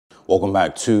Welcome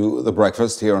back to The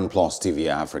Breakfast here on Plus TV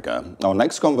Africa. Our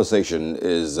next conversation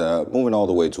is moving all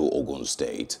the way to Ogun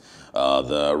State.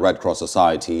 The Red Cross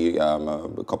Society,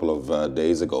 a couple of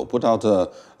days ago, put out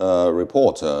a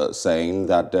report saying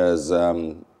that there's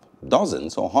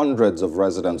dozens or hundreds of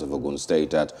residents of Ogun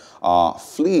State that are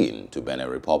fleeing to Benin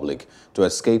Republic to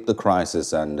escape the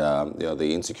crisis and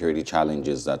the insecurity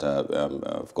challenges that,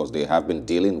 of course, they have been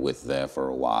dealing with there for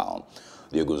a while.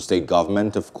 The Ogun State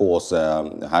government, of course,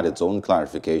 had its own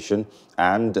clarification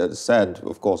and said,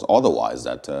 of course, otherwise,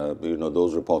 that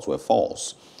those reports were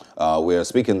false. We are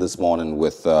speaking this morning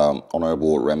with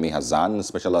Honorable Remi Hassan,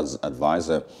 Special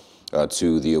Advisor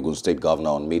to the Ogun State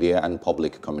Governor on Media and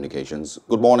Public Communications.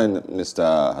 Good morning,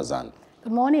 Mr. Hassan.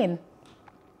 Good morning.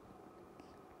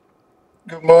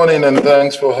 Good morning, and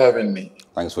thanks for having me.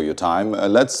 Thanks for your time.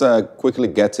 Let's quickly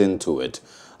get into it.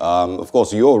 Of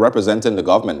course, you're representing the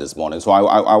government this morning, so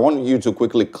I want you to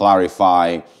quickly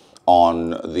clarify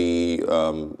on the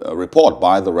report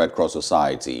by the Red Cross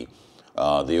Society.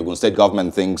 The Ogun State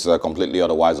government thinks completely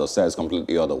otherwise or says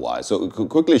completely otherwise. So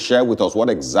quickly share with us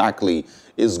what exactly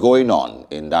is going on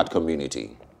in that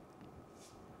community.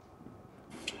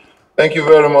 Thank you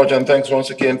very much, and thanks once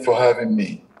again for having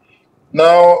me.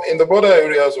 Now, in the border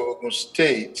areas of Ogun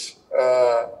State,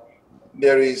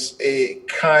 there is a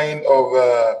kind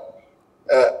of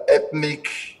ethnic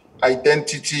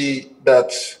identity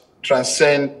that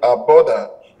transcends our border.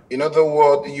 In other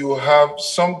words, you have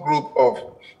some group of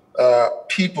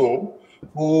people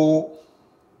who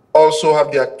also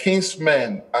have their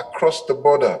kinsmen across the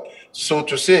border, so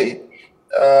to say,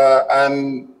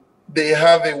 and they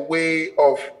have a way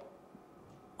of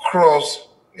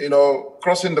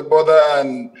crossing the border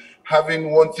and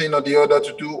having one thing or the other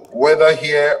to do, whether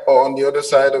here or on the other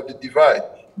side of the divide,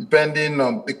 depending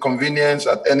on the convenience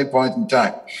at any point in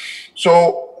time.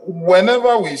 So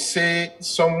whenever we say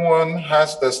someone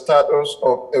has the status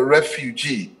of a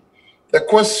refugee, the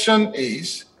question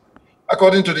is,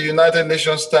 according to the United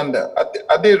Nations standard,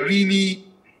 are they really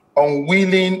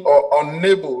unwilling or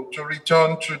unable to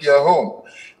return to their home?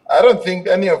 I don't think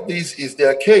any of this is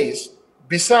their case.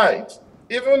 Besides,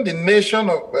 even the nation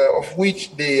of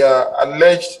which they are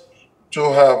alleged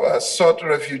to have sought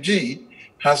refugee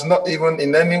has not even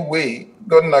in any way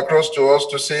gotten across to us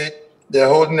to say they're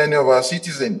holding any of our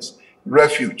citizens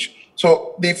refuge.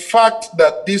 So the fact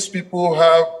that these people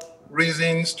have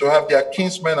reasons to have their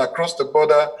kinsmen across the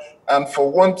border and for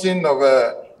wanting of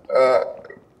a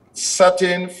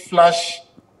certain flash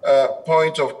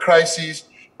point of crisis,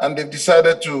 and they've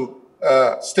decided to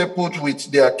stay put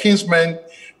with their kinsmen,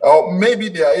 or maybe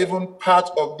they are even part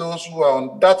of those who are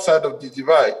on that side of the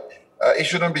divide, it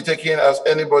shouldn't be taken as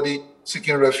anybody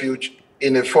seeking refuge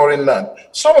in a foreign land.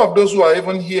 Some of those who are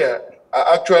even here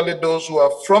are actually those who are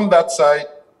from that side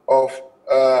of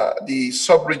the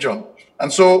sub-region.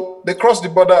 And so they cross the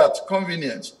border at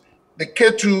convenience. The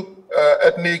K2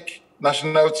 ethnic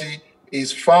nationality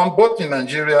is found both in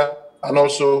Nigeria and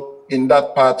also in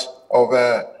that part of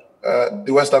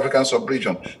the West African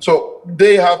sub-region. So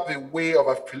they have a way of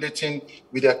affiliating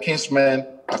with their kinsmen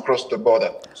across the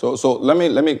border. So let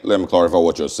me clarify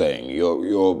what you're saying.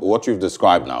 What you've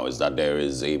described now is that there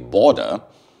is a border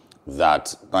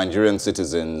that Nigerian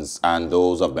citizens and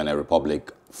those of Benin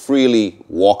Republic freely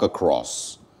walk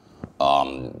across,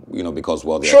 because,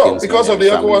 well, they're sure, because of the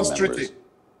ECOWAS treaty.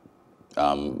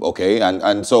 Okay,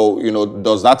 and so,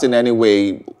 does that in any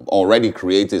way already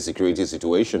create a security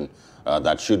situation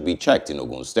that should be checked in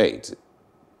Ogun State?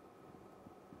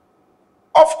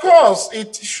 Of course,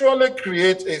 it surely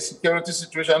creates a security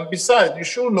situation. Besides, you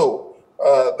should know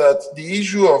that the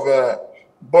issue of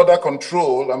border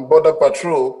control and border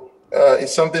patrol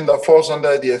is something that falls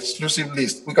under the exclusive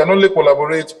list. We can only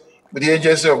collaborate with the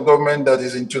agency of government that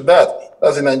is into that.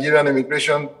 That's the Nigerian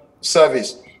Immigration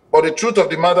Service. But the truth of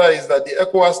the matter is that the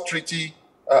ECOWAS treaty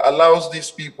allows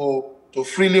these people to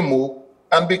freely move.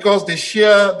 And because they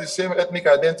share the same ethnic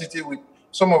identity with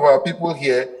some of our people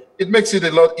here, it makes it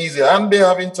a lot easier. And they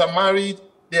have intermarried,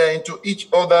 they are into each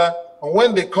other. And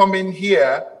when they come in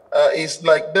here, it's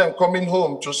like them coming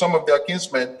home to some of their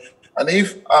kinsmen. And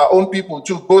if our own people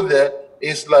too go there,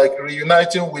 it's like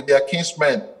reuniting with their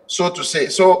kinsmen, so to say.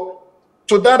 So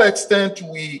to that extent,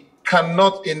 we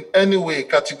cannot in any way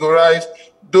categorize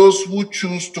those who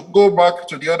choose to go back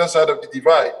to the other side of the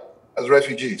divide as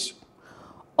refugees.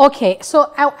 Okay,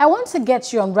 so I want to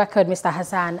get you on record, Mr.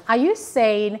 Hassan. Are you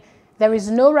saying there is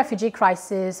no refugee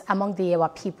crisis among the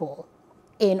Yewa people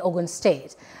in Ogun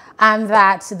State, and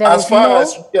that there is no... As far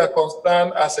as we are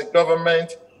concerned as a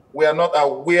government, we are not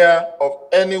aware of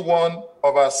any one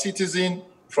of our citizens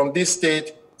from this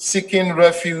state seeking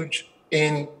refuge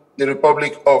in the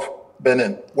Republic of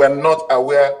Benin. We're not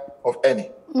aware of any.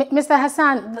 Mr.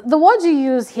 Hassan, the word you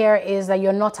use here is that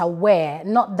you're not aware,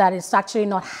 not that it's actually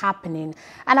not happening.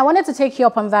 And I wanted to take you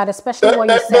up on that, especially what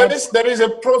you said. There is a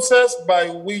process by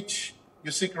which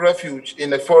you seek refuge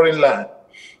in a foreign land.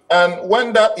 And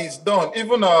when that is done,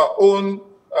 even our own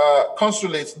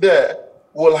consulates there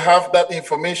will have that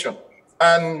information.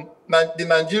 And the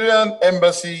Nigerian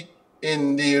embassy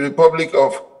in the Republic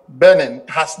of Benin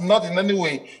has not in any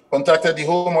way contacted the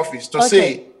Home Office to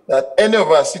say that any of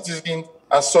our citizens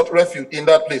has sought refuge in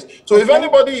that place. So if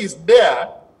anybody is there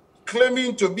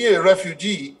claiming to be a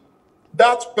refugee,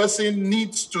 that person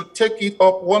needs to take it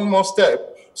up one more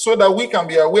step so that we can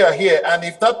be aware here. And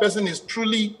if that person is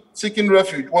truly seeking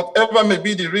refuge, whatever may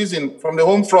be the reason from the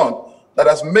home front that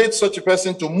has made such a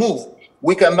person to move,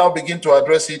 we can now begin to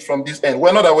address it from this end.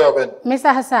 We're not aware of it.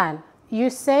 Mr. Hassan, you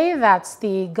say that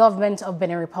the government of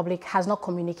Benin Republic has not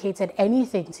communicated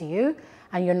anything to you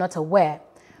and you're not aware.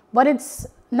 But it's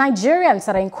Nigerians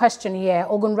that are in question here,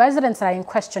 Ogun residents that are in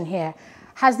question here.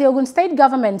 Has the Ogun State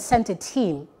government sent a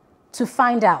team to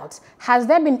find out? Has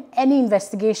there been any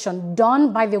investigation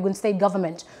done by the Ogun State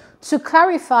government to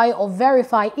clarify or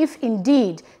verify if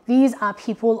indeed these are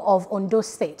people of Ondo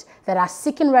State that are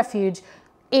seeking refuge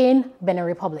in Benin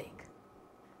Republic?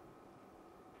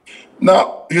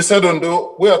 Now, you said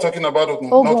Ondo, we are talking about Ogun,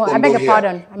 not Ondo. I beg your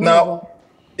pardon. Now,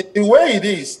 the way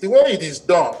it is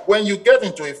done, when you get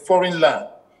into a foreign land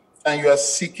and you are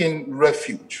seeking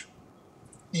refuge,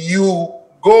 you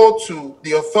go to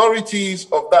the authorities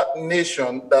of that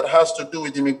nation that has to do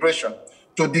with immigration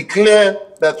to declare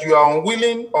that you are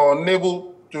unwilling or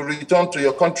unable to return to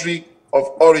your country of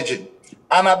origin.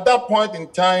 And at that point in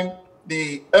time,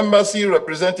 the embassy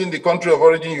representing the country of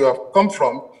origin you have come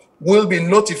from will be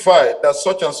notified that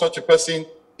such and such a person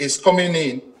is coming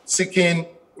in seeking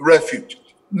refuge.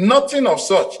 Nothing of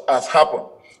such has happened.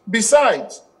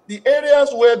 Besides, the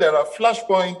areas where there are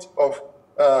flashpoints of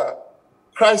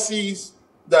crises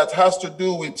that has to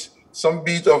do with some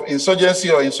bit of insurgency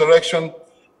or insurrection,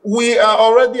 we are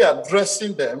already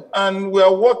addressing them, and we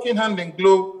are working hand in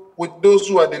glove with those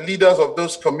who are the leaders of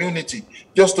those communities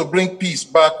just to bring peace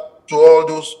back to all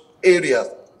those areas.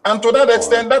 And to that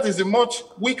extent, that is the much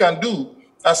we can do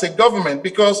as a government,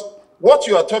 because what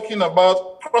you are talking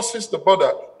about crosses the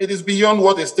border. It is beyond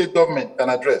what a state government can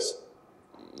address.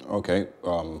 Okay.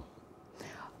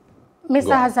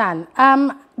 Mr. Hassan,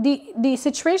 the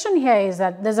situation here is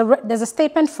that there's a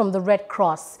statement from the Red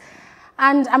Cross,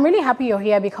 and I'm really happy you're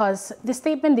here because the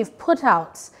statement they've put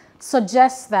out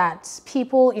suggests that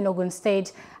people in Ogun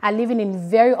State are living in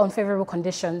very unfavorable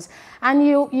conditions. And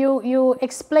you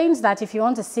explained that if you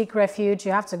want to seek refuge,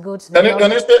 you have to go to the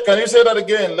Can you say that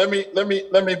again? Let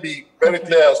me be very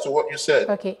clear as to what you said.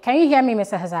 Okay. Can you hear me,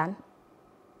 Mr. Hassan?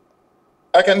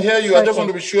 I can hear you. I just want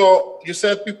to be sure. You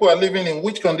said people are living in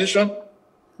which condition?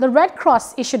 The Red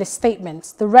Cross issued a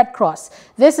statement. The Red Cross.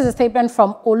 This is a statement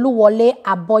from Oluwole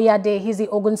Aboyade. He's the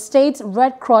Ogun State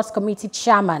Red Cross Committee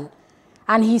chairman.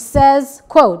 And he says,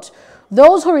 quote,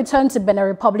 "Those who return to Benin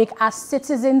Republic are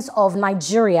citizens of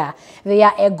Nigeria. They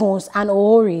are Eguns and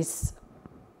Ohoris."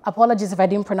 Apologies if I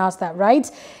didn't pronounce that right.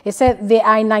 It said they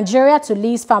are in Nigeria to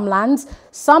lease farmlands.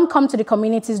 Some come to the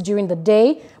communities during the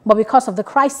day, but because of the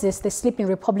crisis, they sleep in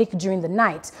Republic during the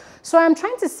night. So I'm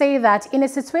trying to say that in a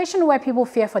situation where people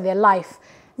fear for their life,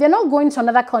 they're not going to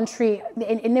another country,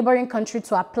 a neighboring country,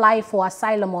 to apply for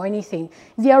asylum or anything.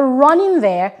 They're running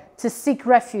there to seek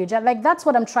refuge. Like, that's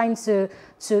what I'm trying to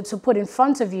put in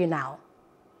front of you now.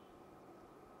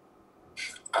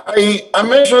 I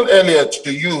mentioned earlier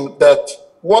to you that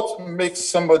what makes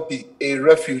somebody a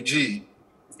refugee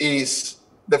is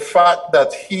the fact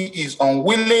that he is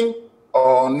unwilling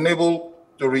or unable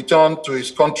to return to his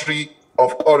country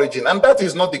of origin. And that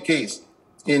is not the case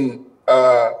in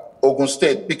Ogun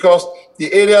State, because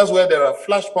the areas where there are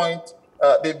flashpoints,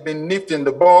 they've been nipped in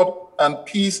the bud, and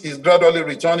peace is gradually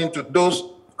returning to those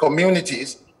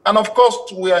communities. And of course,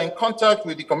 we are in contact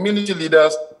with the community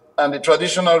leaders and the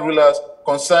traditional rulers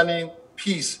concerning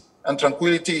peace and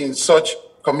tranquility in such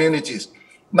communities.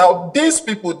 Now, these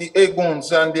people, the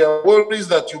Eguns and their worries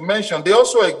that you mentioned, they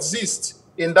also exist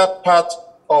in that part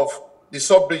of the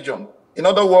sub-region. In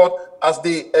other words, as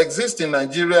they exist in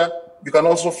Nigeria, you can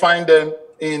also find them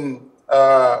in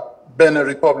Benin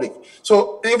Republic.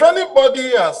 So if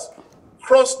anybody has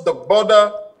crossed the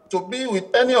border to be with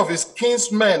any of his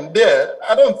kinsmen there,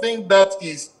 I don't think that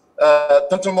is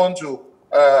tantamount to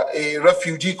a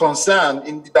refugee concern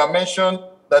in the dimension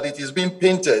that it is being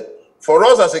painted. For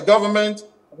us as a government,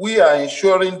 we are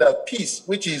ensuring that peace,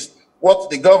 which is what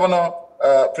the governor,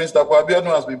 Prince Dr.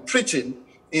 Abiodun, has been preaching,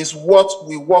 is what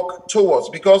we work towards.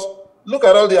 Because look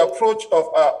at all the approach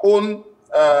of our own,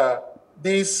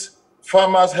 this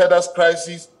farmers, herders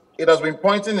crisis. It has been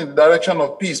pointing in the direction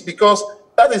of peace, because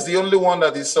that is the only one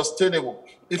that is sustainable.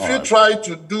 If you try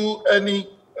to do any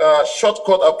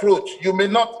shortcut approach, you may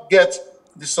not get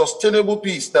the sustainable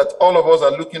peace that all of us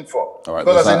are looking for.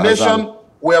 Because as a nation,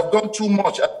 we have gone too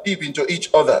much deep into each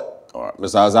other. All right,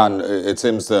 Mr. Hassan, it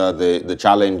seems the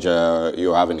challenge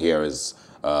you're having here is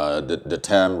the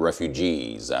term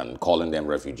refugees and calling them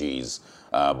refugees.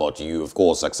 But you, of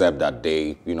course, accept that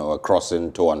they, are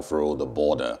crossing to and fro the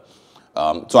border.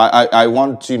 So I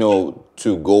want,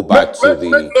 to go back to the...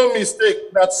 Make no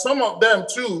mistake that some of them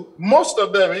too, most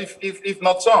of them, if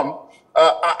not some,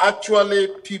 are actually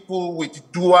people with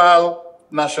dual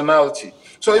nationality.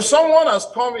 So if someone has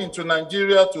come into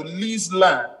Nigeria to lease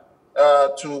land,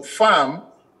 to farm,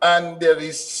 and there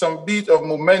is some bit of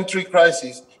momentary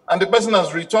crisis, and the person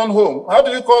has returned home, how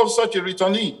do you call such a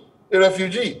returnee a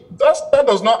refugee? That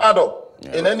does not add up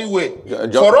in any way.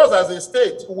 For us as a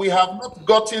state, we have not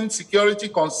gotten security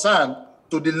concern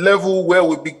to the level where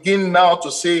we begin now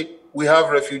to say we have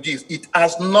refugees. It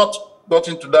has not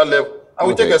gotten to that level. And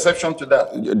we take exception to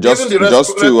that. Even the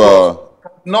rest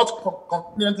not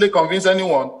conveniently convince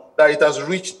anyone that it has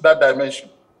reached that dimension.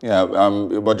 Yeah,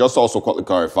 but just also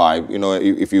clarify,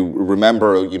 if you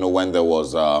remember, when there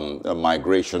was a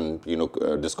migration,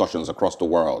 discussions across the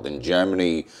world, in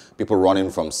Germany, people running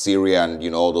from Syria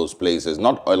and, all those places,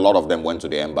 not a lot of them went to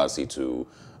the embassy to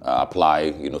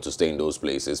apply, to stay in those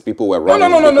places. People were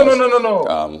running.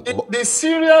 No. The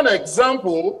Syrian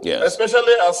example,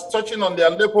 especially as touching on the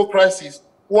Aleppo crisis,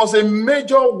 was a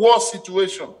major war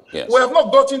situation. Yes. We have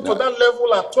not gotten to that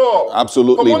level at all.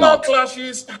 Absolutely Communal not.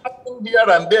 clashes happen here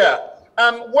and there.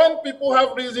 And when people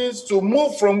have reasons to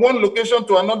move from one location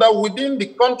to another within the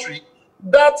country,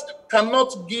 that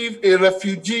cannot give a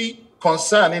refugee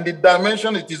concern in the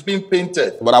dimension it is being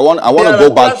painted. But I want to go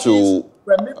back to...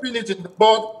 We're nipping it in the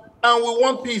bud, and we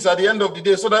want peace at the end of the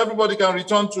day so that everybody can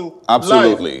return to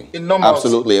life in normalcy.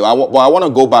 Absolutely. But I want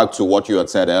to go back to what you had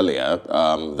said earlier,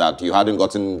 that you hadn't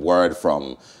gotten word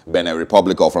from Benin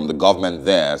Republic or from the government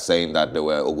there saying that there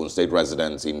were Ogun State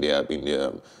residents in their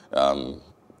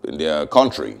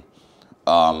country.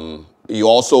 You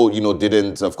also,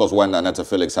 didn't, of course, when Annetta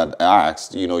Felix had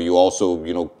asked, you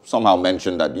also, somehow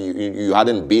mentioned that you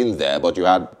hadn't been there, but you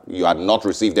had not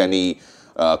received any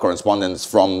correspondence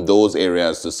from those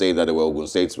areas to say that there were Ogun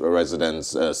State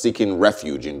residents seeking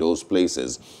refuge in those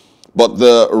places. But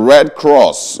the Red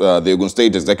Cross, the Ogun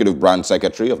State Executive Branch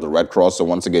Secretary of the Red Cross, so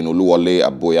once again, Oluwole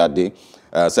Aboyade,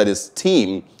 said his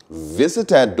team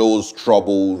visited those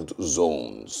troubled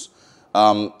zones.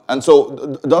 And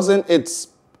so doesn't it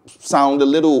sound a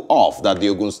little off that the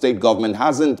Ogun State government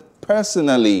hasn't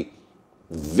personally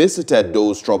visited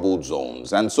those troubled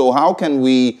zones? And so how can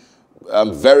we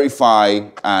verify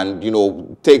and,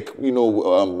 take,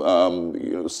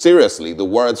 seriously the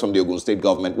words from the Ogun State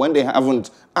government when they haven't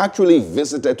actually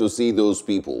visited to see those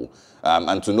people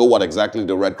and to know what exactly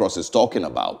the Red Cross is talking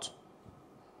about?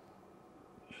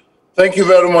 Thank you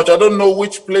very much. I don't know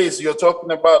which place you're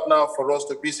talking about now for us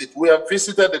to visit. We have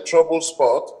visited the trouble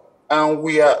spot, and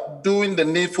we are doing the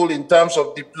needful in terms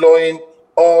of deploying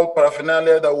all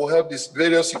paraphernalia that will help these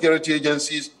various security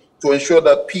agencies to ensure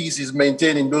that peace is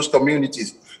maintained in those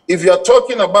communities. If you are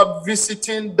talking about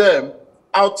visiting them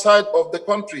outside of the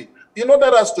country,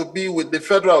 that has to be with the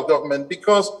federal government,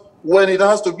 because when it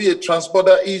has to be a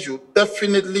transborder issue,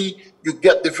 definitely you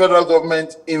get the federal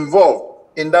government involved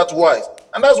in that wise.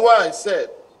 And that's why I said,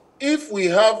 if we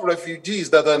have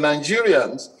refugees that are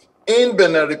Nigerians in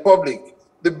Benin Republic,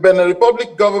 the Benin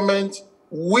Republic government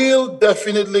will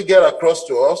definitely get across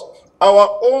to us.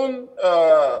 Our own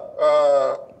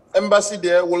embassy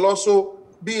there will also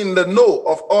be in the know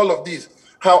of all of this.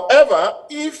 However,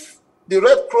 if the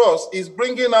Red Cross is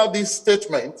bringing out this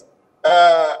statement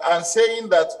and saying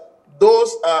that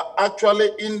those are actually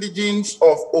indigents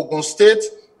of Ogun State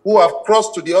who have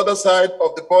crossed to the other side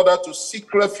of the border to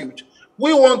seek refuge,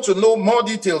 we want to know more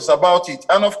details about it.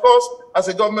 And of course, as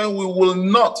a government, we will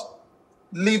not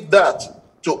leave that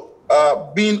to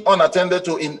being unattended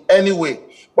to in any way.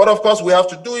 But of course, we have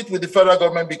to do it with the federal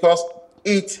government, because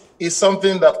it is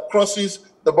something that crosses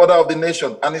the border of the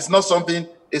nation, and it's not something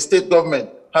a state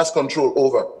government has control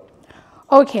over.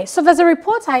 Okay, so there's a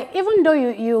report, even though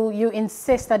you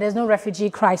insist that there's no refugee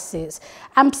crisis,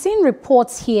 I'm seeing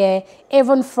reports here,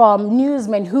 even from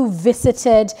newsmen who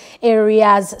visited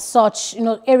areas such,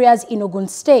 areas in Ogun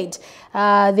State.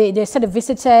 They said they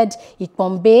visited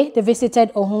Ikpombe, they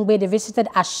visited Ohungbe, they visited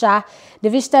Asha, they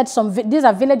visited these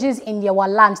are villages in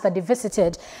Yewaland that they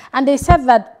visited. And they said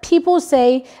that people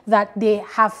say that they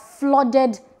have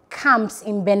flooded camps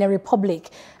in Benin Republic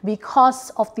because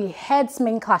of the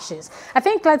herdsmen clashes. I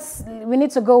think we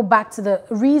need to go back to the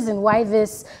reason why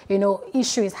this,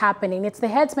 issue is happening. It's the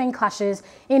herdsmen clashes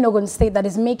in Ogun State that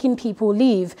is making people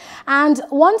leave. And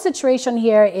one situation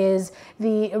here is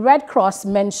the Red Cross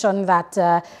mentioned that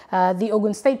the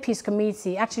Ogun State Peace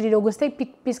Committee, actually the Ogun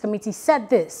State Peace Committee said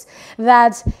this,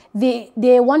 that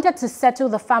they wanted to settle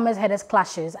the farmers' herders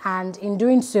clashes, and in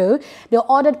doing so, they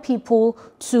ordered people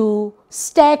to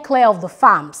steer clear of the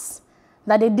farms.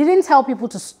 That they didn't tell people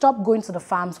to stop going to the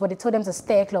farms, but they told them to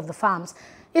steer clear of the farms.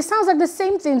 It sounds like the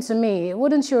same thing to me.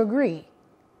 Wouldn't you agree?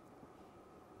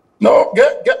 No,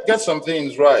 get some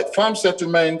things right. Farm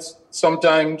settlements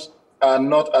sometimes are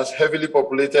not as heavily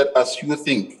populated as you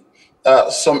think.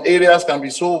 Some areas can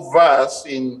be so vast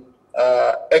in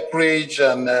acreage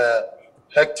and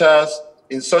hectares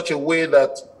in such a way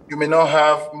that you may not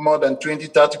have more than 20,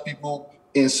 30 people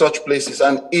in such places.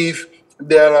 And if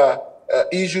there are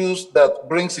issues that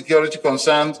bring security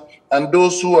concerns, and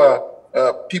those who are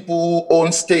people who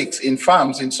own stakes in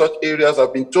farms in such areas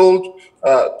have been told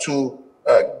to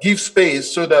give space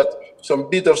so that some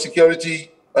bit of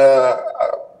security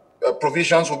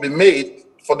provisions will be made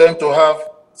for them to have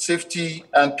safety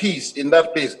and peace in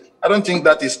that place. I don't think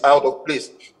that is out of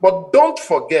place. But don't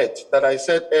forget that I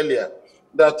said earlier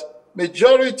that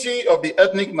majority of the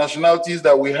ethnic nationalities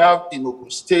that we have in Ogun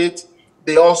State,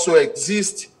 they also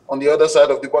exist on the other side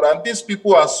of the border. And these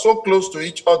people are so close to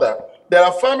each other. There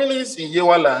are families in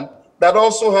Yewaland that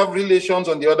also have relations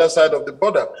on the other side of the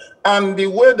border. And the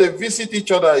way they visit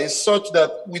each other is such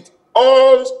that with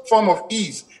all form of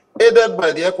ease, aided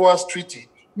by the ECOWAS Treaty,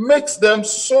 makes them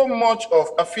so much of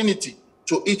affinity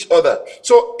to each other.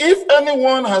 So if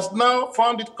anyone has now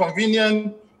found it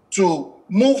convenient to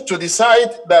move to the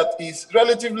side that is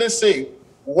relatively safe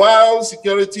while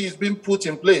security is being put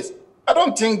in place, I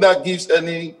don't think that gives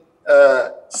any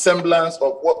semblance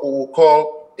of what we will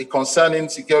call a concerning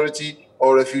security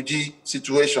or refugee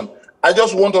situation. I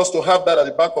just want us to have that at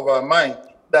the back of our mind,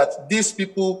 that these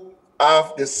people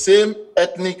have the same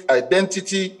ethnic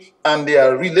identity and they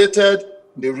are related.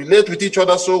 They relate with each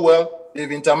other so well.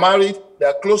 They've intermarried. They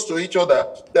are close to each other.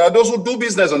 There are those who do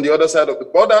business on the other side of the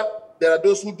border. There are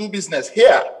those who do business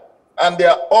here. And they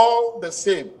are all the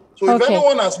same. So if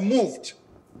anyone has moved,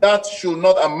 that should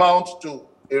not amount to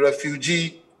a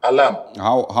refugee alarm.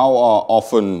 How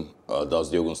often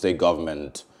does the Ogun State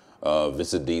government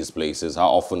visit these places? How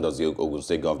often does the Ogun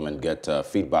State government get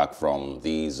feedback from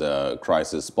these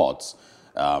crisis spots?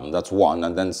 That's one.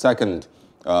 And then second,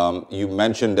 you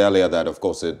mentioned earlier that, of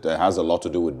course, it has a lot to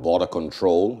do with border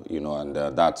control, and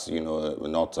that's,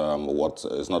 not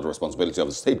it's not the responsibility of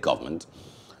the state government.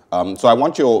 So I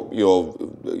want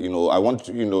I want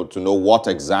to know what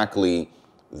exactly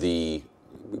the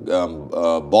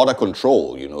border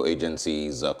control,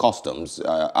 agencies, customs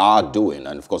are doing,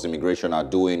 and of course immigration are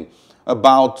doing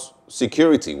about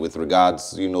security with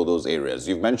regards, those areas.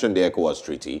 You've mentioned the ECOWAS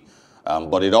Treaty,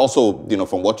 but it also,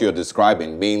 from what you're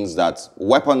describing, means that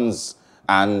weapons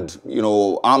and,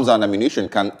 arms and ammunition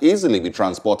can easily be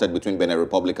transported between Benin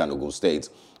Republic and Ogun State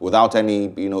without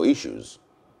any, issues.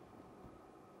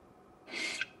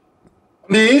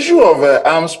 The issue of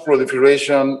arms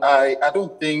proliferation, I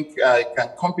don't think I can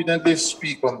competently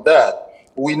speak on that.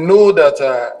 We know that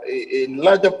a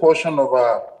larger portion of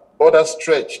our border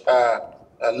stretch are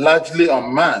largely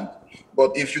unmanned.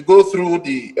 But if you go through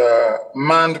the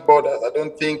manned borders, I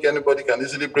don't think anybody can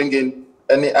easily bring in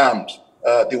any arms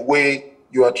the way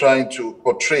you are trying to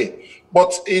portray.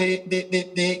 But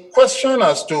the question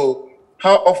as to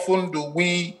how often do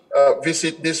we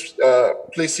visit these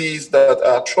places that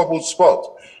are troubled spots,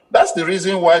 that's the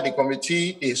reason why the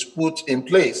committee is put in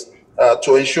place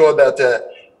to ensure that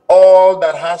all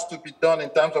that has to be done in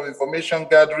terms of information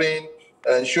gathering,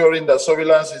 ensuring that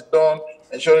surveillance is done,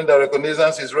 ensuring that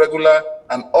reconnaissance is regular,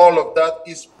 and all of that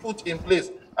is put in place.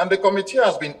 And the committee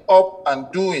has been up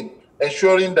and doing,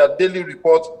 ensuring that daily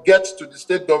reports get to the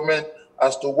state government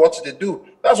as to what they do.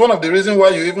 That's one of the reasons why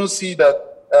you even see that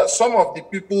some of the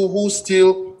people who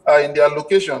still are in their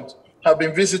locations have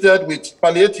been visited with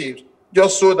palliatives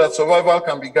just so that survival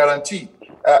can be guaranteed.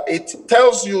 It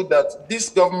tells you that this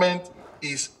government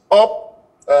is up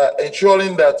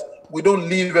ensuring that we don't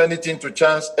leave anything to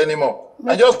chance anymore.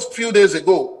 And just a few days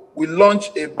ago, we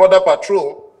launched a border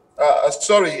patrol, a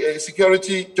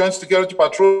joint security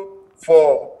patrol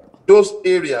for those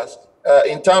areas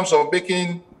in terms of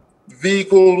making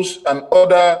vehicles and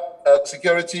other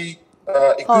security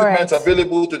equipment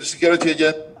available to the security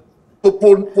agent to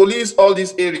police all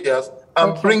these areas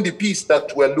and bring the peace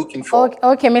that we're looking for.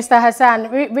 Okay, Mr.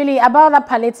 Hassan, really about that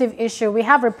palliative issue, we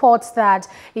have reports that,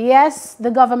 yes,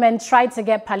 the government tried to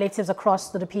get palliatives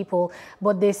across to the people,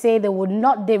 but they say they would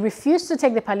not, they refused to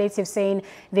take the palliative, saying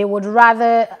they would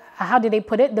rather, how did they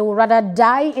put it? They would rather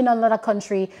die in another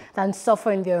country than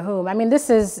suffer in their home. I mean, this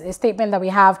is a statement that we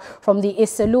have from the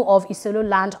Iselu of Iselu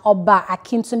land, Oba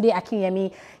Akintunde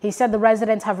Akinyemi. He said the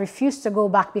residents have refused to go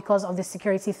back because of the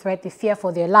security threat, the fear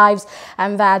for their lives,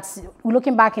 and that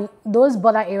looking back in those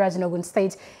border areas in Ogun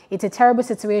State, it's a terrible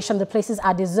situation. The places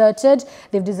are deserted.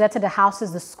 They've deserted the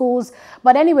houses, the schools.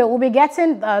 But anyway, we'll be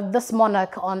getting this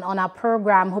monarch on our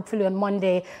program, hopefully on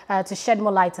Monday, to shed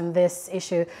more light on this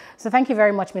issue. So thank you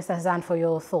very much, Mr. Hassan, for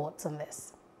your thoughts on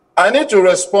this. I need to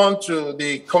respond to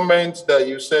the comment that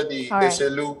you said the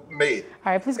Eselu made.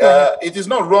 All right, please go ahead. It is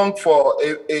not wrong for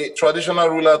a traditional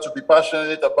ruler to be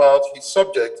passionate about his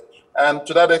subject. And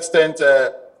to that extent,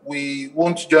 we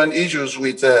won't join issues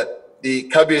with the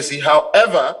KBC.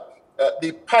 However,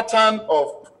 the pattern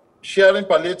of sharing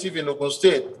palliative in Ogun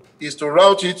State is to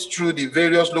route it through the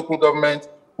various local governments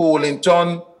who will in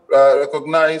turn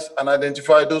recognize and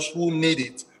identify those who need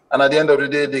it. And at the end of the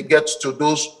day, they get to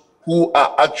those who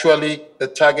are actually the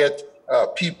target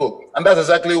people. And that's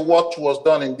exactly what was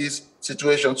done in this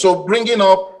situation. So bringing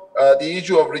up the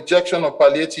issue of rejection of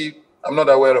palliative, I'm not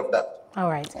aware of that. All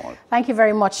right. Thank you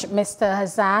very much, Mr.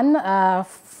 Hassan,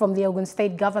 from the Ogun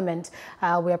State government.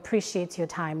 We appreciate your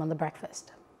time on The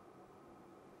Breakfast.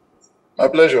 My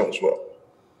pleasure as well.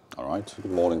 All right.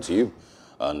 Good morning to you.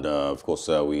 And of course,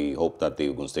 we hope that the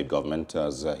Ogun State government,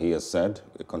 as he has said,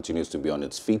 continues to be on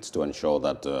its feet to ensure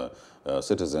that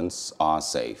citizens are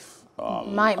safe.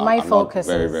 My focus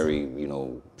is very,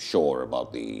 sure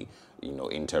about the,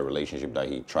 interrelationship that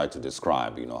he tried to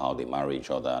describe. How they marry each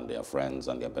other and they're friends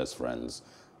and they're best friends.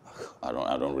 I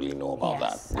don't really know about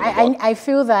that. I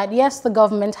feel that yes, the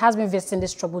government has been visiting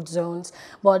these troubled zones,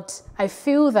 but I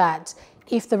feel that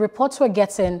if the reports we're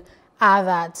getting are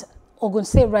that Ogun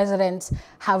State residents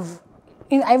have,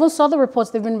 I even saw the reports,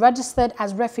 they've been registered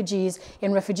as refugees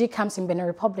in refugee camps in Benin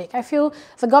Republic. I feel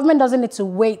the government doesn't need to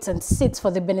wait and sit for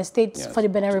the Benin State, for the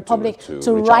Benin Republic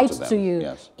to write to you.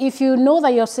 Yes. If you know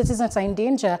that your citizens are in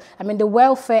danger, I mean, the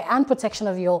welfare and protection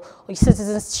of your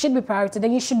citizens should be priority,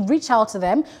 then you should reach out to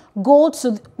them, go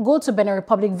to Benin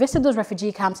Republic, visit those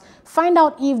refugee camps, find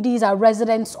out if these are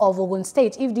residents of Ogun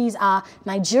State, if these are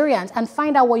Nigerians, and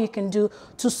find out what you can do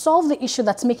to solve the issue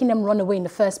that's making them run away in the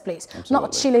first place. Absolutely.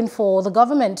 Not chilling for the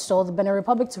government or the Benin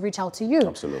Republic to reach out to you.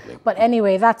 Absolutely. But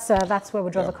anyway, that's where we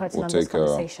draw the curtain on this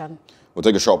conversation. We'll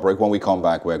take a short break. When we come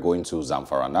back, we're going to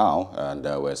Zamfara now, and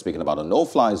we're speaking about a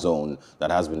no-fly zone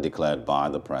that has been declared by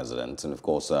the president. And of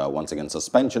course, once again,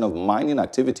 suspension of mining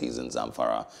activities in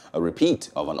Zamfara, a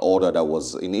repeat of an order that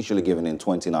was initially given in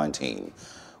 2019.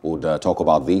 We'll talk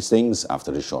about these things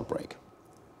after this short break.